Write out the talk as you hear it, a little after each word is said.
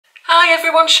Hi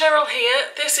everyone, Cheryl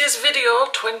here. This is video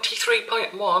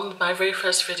 23.1, my very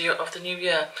first video of the new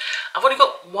year. I've only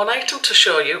got one item to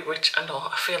show you, which I know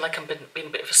I feel like I'm being a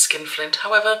bit of a skinflint.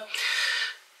 However,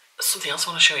 there's something else I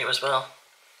want to show you as well.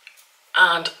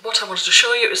 And what I wanted to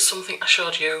show you is something I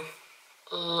showed you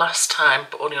last time,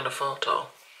 but only on a photo.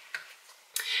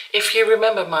 If you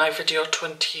remember my video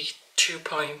 22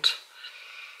 point...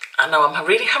 I know I'm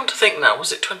really having to think now,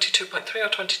 was it 22.3 or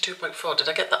 22.4? Did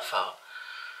I get that far?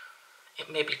 It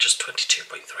may be just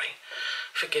 22.3.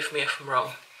 Forgive me if I'm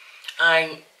wrong.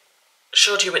 I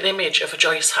showed you an image of a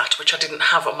Joyce hat, which I didn't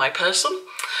have on my person.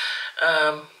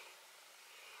 And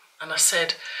I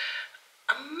said,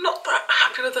 I'm not that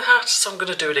happy with the hat, so I'm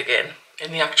going to do it again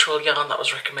in the actual yarn that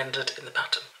was recommended in the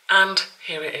pattern. And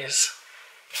here it is.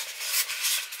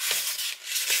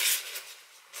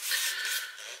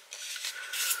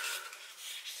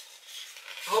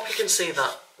 I hope you can see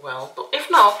that well, but if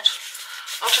not,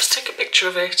 I'll just take a picture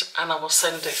of it and I will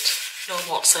send it. No, I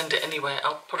won't send it anyway,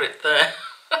 I'll put it there.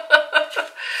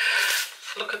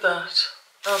 Look at that.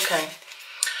 Okay.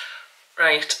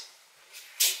 Right.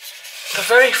 The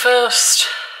very first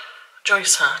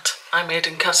Joyce hat I made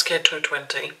in Cascade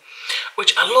 220,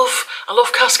 which I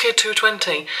love Cascade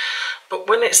 220, but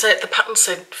when it said, the pattern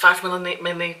said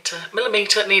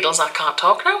 5mm needles, I can't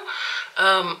talk now.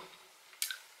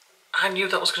 I knew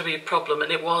that was going to be a problem,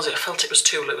 and it was. I felt it was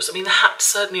too loose. I mean, the hat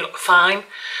certainly looked fine,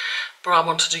 but I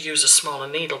wanted to use a smaller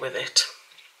needle with it.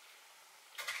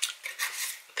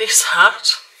 This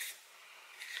hat,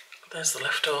 there's the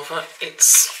leftover,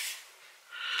 it's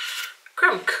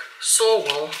Kremke sew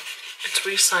wool. It's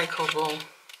recycled wool.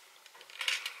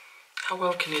 How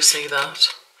well can you see that?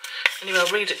 Anyway,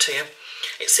 I'll read it to you.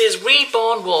 It says,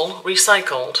 reborn wool,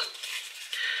 recycled.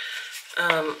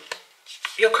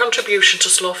 Your contribution to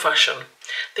slow fashion.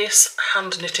 This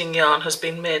hand knitting yarn has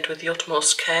been made with the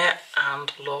utmost care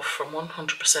and love from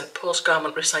 100%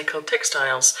 post-garment recycled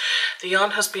textiles. The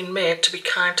yarn has been made to be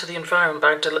kind to the environment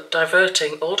by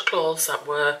diverting old clothes that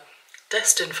were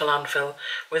destined for landfill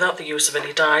without the use of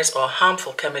any dyes or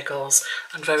harmful chemicals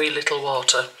and very little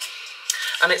water.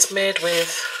 And it's made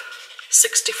with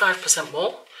 65%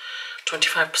 wool,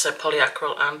 25%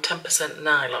 polyacryl and 10%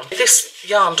 nylon. This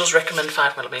yarn does recommend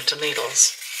 5mm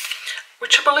needles,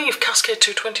 which I believe Cascade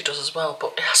 220 does as well,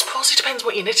 but I suppose it depends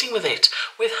what you're knitting with it.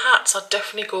 With hats, I'd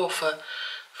definitely go for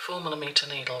 4mm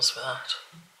needles for that.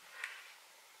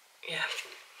 Yeah.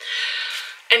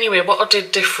 Anyway, what I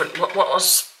did different, what I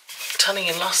was telling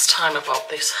you last time about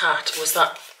this hat was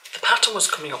that the pattern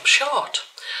was coming up short.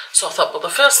 So I thought, well, the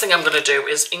first thing I'm going to do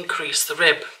is increase the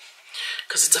rib,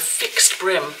 because it's a fixed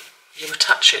brim. You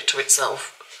attach it to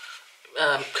itself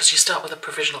because you start with a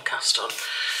provisional cast on,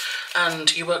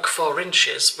 and you work 4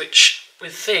 inches, which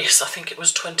with this I think it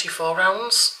was 24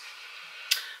 rounds,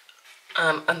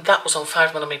 and that was on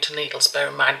 5mm needles. Bear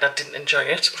in mind I didn't enjoy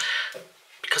it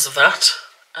because of that.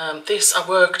 This I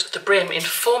worked the brim in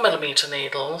 4mm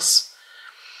needles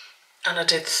and I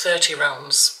did 30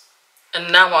 rounds, and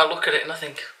now I look at it and I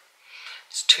think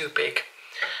it's too big.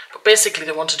 But basically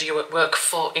they wanted you to work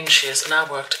 4 inches and I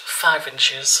worked 5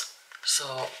 inches.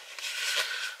 So,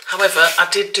 however, I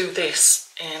did do this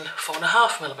in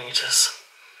 4.5mm.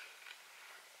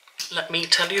 Let me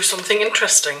tell you something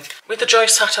interesting. With the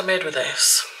Joyce hat I made with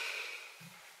this,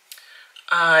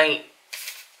 I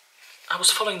was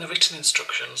following the written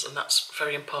instructions, and that's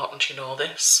very important, you know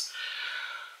this.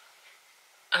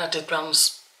 And I did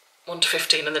rounds 1 to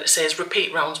 15, and then it says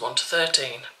repeat rounds 1 to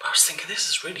 13. But I was thinking, this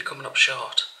is really coming up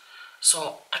short.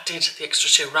 So I did the extra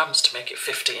 2 rounds to make it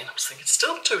 15. I was thinking,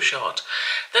 still too short.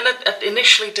 Then I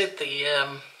initially did the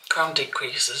crown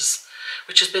decreases,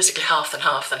 which is basically half and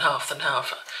half and half and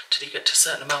half till you get to a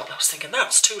certain amount. And I was thinking,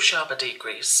 that's too sharp a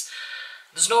decrease.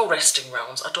 There's no resting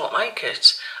rounds. I don't like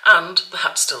it. And the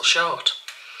hat's still short.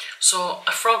 So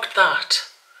I frogged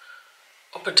that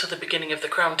up until the beginning of the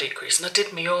crown decrease, and I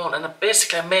did my own, and I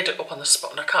made it up on the spot,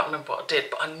 and I can't remember what I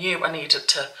did, but I knew I needed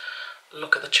to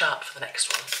look at the chart for the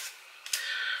next one.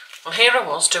 Well, here I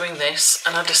was doing this,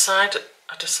 and I decided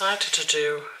to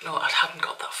do, no, I hadn't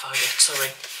got that far yet,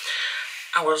 sorry.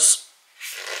 I was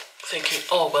thinking,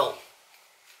 oh well,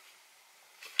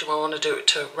 do I want to do it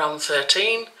to round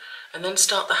 13 and then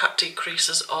start the hat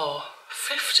decreases, or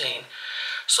 15?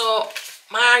 So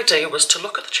my idea was to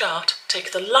look at the chart,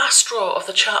 take the last row of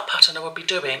the chart pattern I would be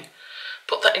doing,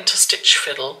 put that into stitch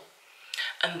fiddle,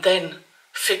 and then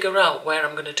figure out where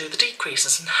I'm going to do the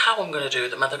decreases and how I'm going to do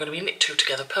them. Are they going to be knit 2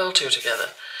 together, purl 2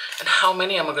 together? And how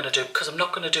many am I going to do? Because I'm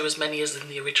not going to do as many as in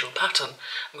the original pattern.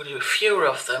 I'm going to do fewer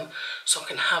of them so I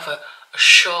can have a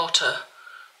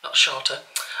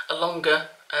longer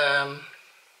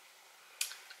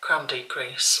crown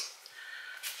decrease,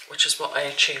 which is what I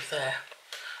achieved there.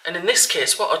 And in this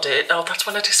case, what I did, oh, that's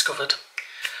when I discovered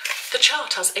the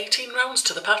chart has 18 rounds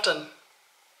to the pattern.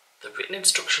 The written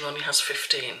instruction only has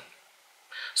 15.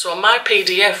 So on my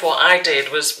PDF, what I did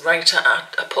was I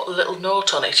put a little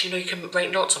note on it. You know, you can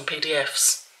write notes on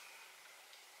PDFs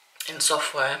in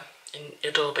software, in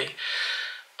Adobe.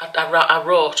 I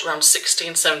wrote around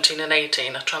 16, 17 and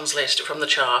 18. I translated it from the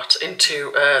chart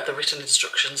into the written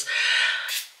instructions,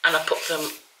 and I put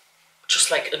them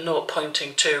just like a note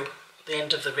pointing to the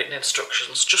end of the written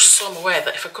instructions, just so I'm aware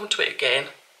that if I come to it again,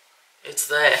 it's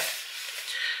there.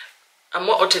 And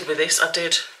what I did with this, what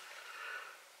did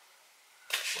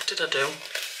I do?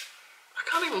 I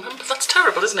can't even remember. That's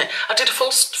terrible, isn't it? I did a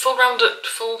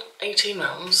full 18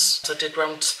 rounds. I did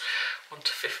rounds 1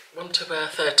 to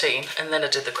 13, and then I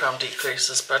did the crown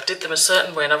decreases. But I did them a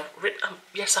certain way, and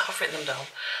yes, I have written them down,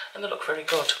 and they look very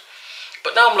good.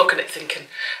 But now I'm looking at it thinking,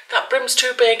 that brim's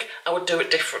too big, I would do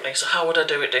it differently. So how would I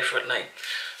do it differently?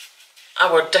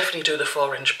 I would definitely do the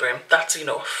 4-inch brim. That's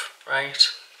enough, right?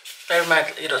 Bear in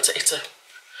mind, you know,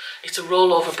 it's a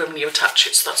rollover brim and you attach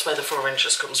it, so that's where the 4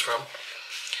 inches comes from.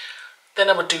 Then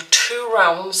I would do 2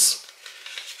 rounds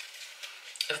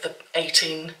of the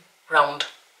 18 round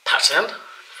pattern,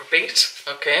 repeat,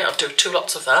 okay, I'll do 2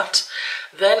 lots of that.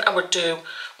 Then I would do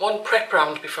 1 prep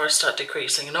round before I start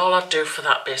decreasing, and all I'd do for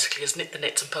that basically is knit the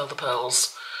knits and purl the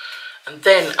purls. And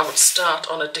then I would start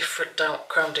on a different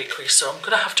crown decrease, so I'm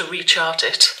going to have to rechart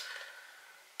it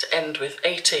to end with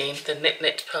 18, then knit,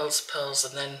 knit, purls, purls,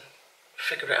 and then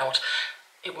figure it out.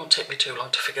 It won't take me too long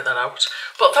to figure that out.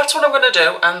 But that's what I'm going to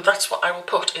do, and that's what I will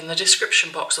put in the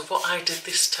description box of what I did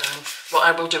this time, what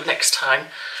I will do next time.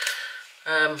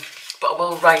 But I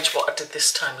will write what I did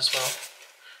this time as well.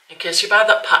 In case you buy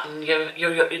that pattern, you're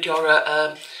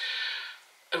a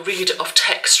reader of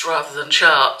text rather than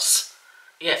charts,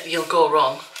 yeah, you'll go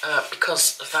wrong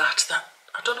because of that.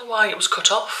 I don't know why it was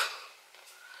cut off.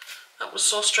 That was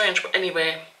so strange, but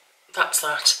anyway, that's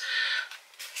that.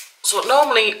 So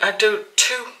normally I do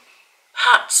 2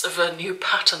 hats of a new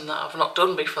pattern that I've not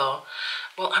done before.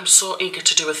 Well, I'm so eager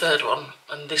to do a 3rd one,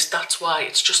 and that's why.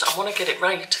 It's just I want to get it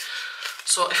right.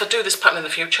 So if I do this pattern in the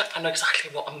future, I know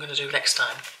exactly what I'm going to do next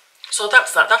time. So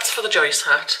that's that. That's for the Joyce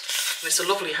hat. And it's a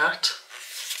lovely hat.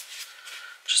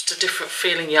 Just a different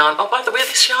feeling yarn. Oh, by the way,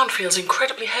 this yarn feels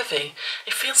incredibly heavy.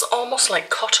 It feels almost like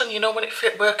cotton, you know, when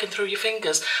it working through your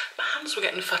fingers. My hands were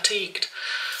getting fatigued.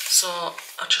 So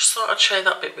I just thought I'd share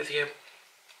that bit with you.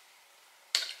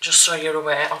 Just so you're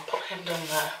aware. I'll put him down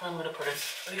there. Where am I going to put him?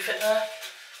 Will he fit there?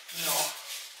 No.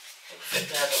 He'll fit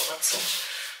there though, that's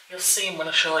it. You'll see him when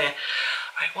I show you.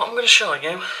 Right, what I'm going to show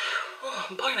you... Oh,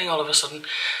 I'm boiling all of a sudden.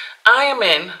 I am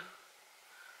in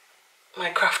my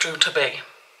craft room to be.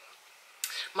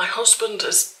 My husband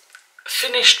has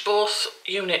finished both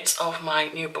units of my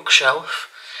new bookshelf.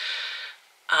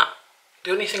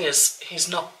 The only thing is he's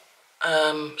not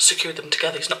secured them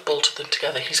together, he's not bolted them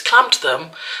together. He's clamped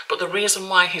them, but the reason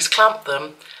why he's clamped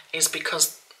them is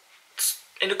because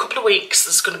in a couple of weeks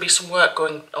there's going to be some work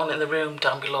going on in the room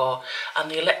down below, and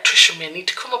the electrician may need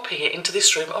to come up here into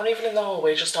this room, or even in the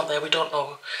hallway just down there, we don't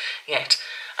know yet,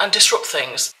 and disrupt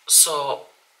things. So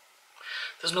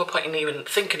there's no point in even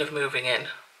thinking of moving in.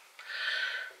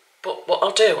 But what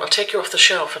I'll do, I'll take you off the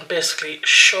shelf and basically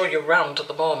show you around at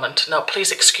the moment. Now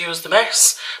please excuse the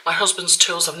mess. My husband's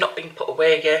tools have not been put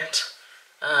away yet.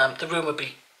 The room will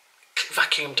be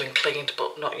vacuumed and cleaned,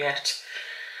 but not yet.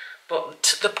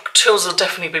 But the tools will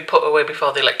definitely be put away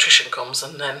before the electrician comes,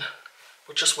 and then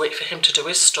we'll just wait for him to do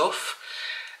his stuff,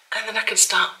 and then I can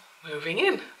start moving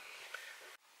in.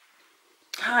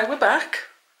 Hi, we're back.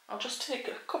 I'll just take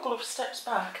a couple of steps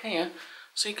back here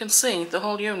so you can see the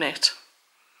whole unit.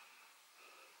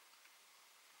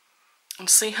 And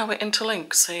see how it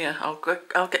interlinks here.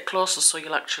 I'll get closer so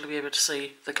you'll actually be able to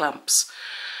see the clamps.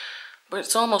 But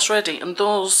it's almost ready, and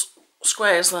those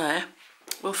squares there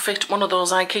will fit one of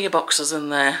those IKEA boxes in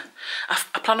there.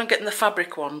 I plan on getting the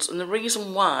fabric ones, and the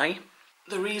reason why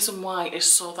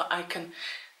is so that I can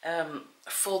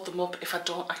fold them up if I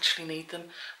don't actually need them,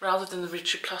 rather than the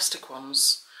rigid plastic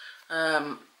ones.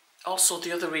 Also,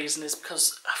 the other reason is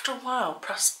because after a while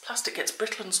plastic gets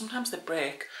brittle and sometimes they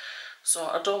break. So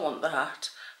I don't want that,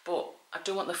 but I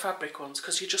do want the fabric ones,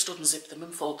 because you just unzip them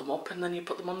and fold them up, and then you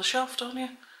put them on the shelf, don't you?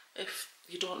 If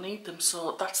you don't need them,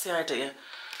 so that's the idea.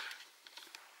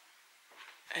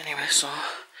 Anyway, so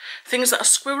things that are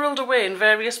squirreled away in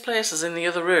various places in the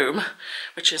other room,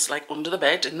 which is like under the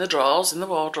bed, in the drawers, in the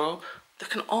wardrobe, they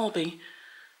can all be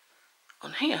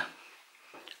on here.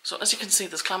 So as you can see,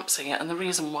 there's clamps here, and the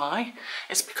reason why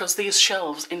is because these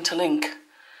shelves interlink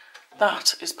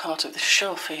That is part of this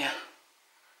shelf here,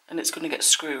 and it's going to get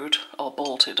screwed or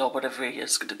bolted or whatever he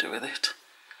is going to do with it.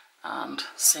 And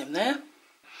same there,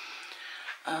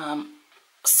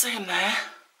 same there,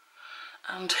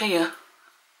 and here.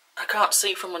 I can't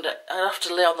see from under. I have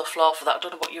to lay on the floor for that. I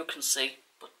don't know what you can see,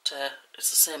 but it's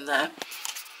the same there.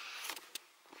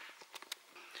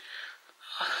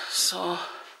 So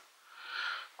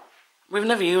we've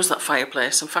never used that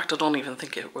fireplace. In fact, I don't even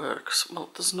think it works. Well,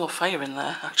 there's no fire in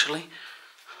there actually.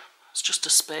 It's just a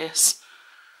space.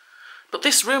 But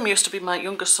this room used to be my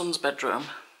youngest son's bedroom.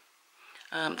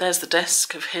 There's the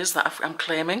desk of his that I'm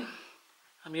claiming.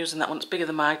 I'm using that one. It's bigger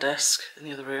than my desk in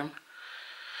the other room.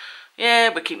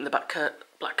 Yeah, we're keeping the black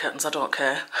curtains, I don't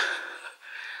care.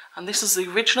 And this is the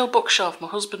original bookshelf my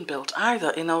husband built,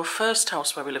 either in our first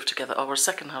house where we lived together or our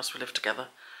second house we lived together.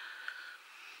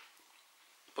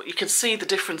 But you can see the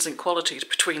difference in quality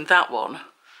between that one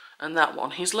and that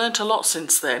one. He's learnt a lot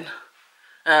since then.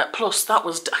 Plus, that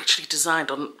was actually designed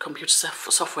on computer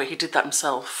software. He did that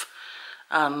himself.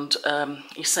 And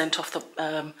he sent off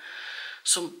the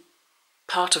some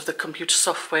part of the computer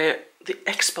software, the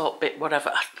export bit,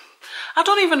 whatever. I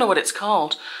don't even know what it's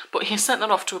called, but he sent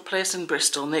that off to a place in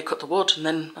Bristol and they cut the wood, and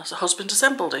then as a husband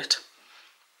assembled it.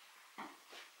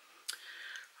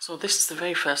 So this is the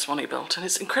very first one he built, and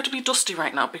it's incredibly dusty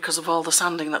right now because of all the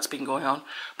sanding that's been going on,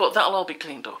 but that'll all be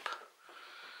cleaned up.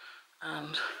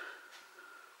 And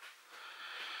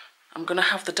I'm going to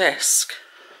have the desk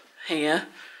here,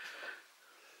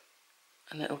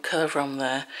 and it'll curve around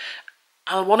there.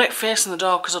 I want it facing the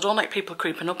door because I don't like people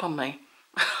creeping up on me.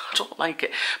 I don't like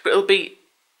it, but it'll be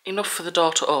enough for the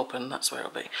door to open. That's where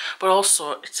it'll be. But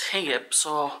also it's here,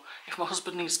 so if my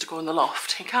husband needs to go in the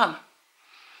loft, he can.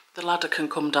 The ladder can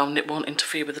come down and it won't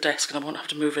interfere with the desk and I won't have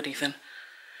to move anything.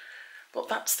 But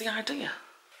that's the idea.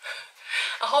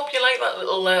 I hope you like that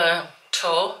little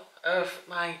tour of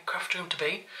my craft room to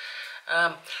be.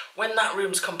 When that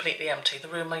room's completely empty, the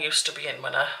room I used to be in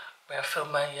where I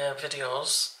film my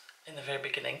videos in the very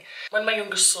beginning, when my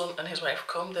youngest son and his wife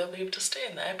come, they'll be able to stay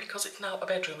in there because it's now a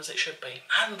bedroom as it should be,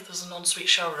 and there's an ensuite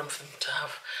shower room for them to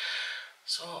have.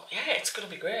 So yeah, it's going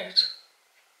to be great.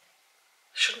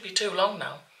 Shouldn't be too long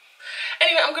now.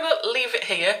 Anyway, I'm going to leave it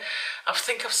here. I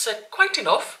think I've said quite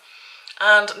enough,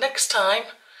 and next time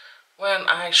when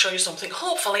I show you something,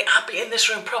 hopefully I'll be in this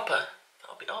room proper. That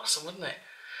would be awesome, wouldn't it?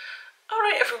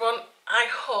 Alright everyone, I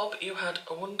hope you had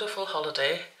a wonderful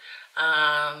holiday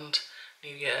and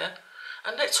New Year,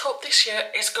 and let's hope this year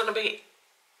is going to be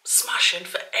smashing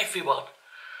for everyone.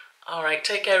 Alright,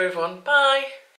 take care everyone, bye!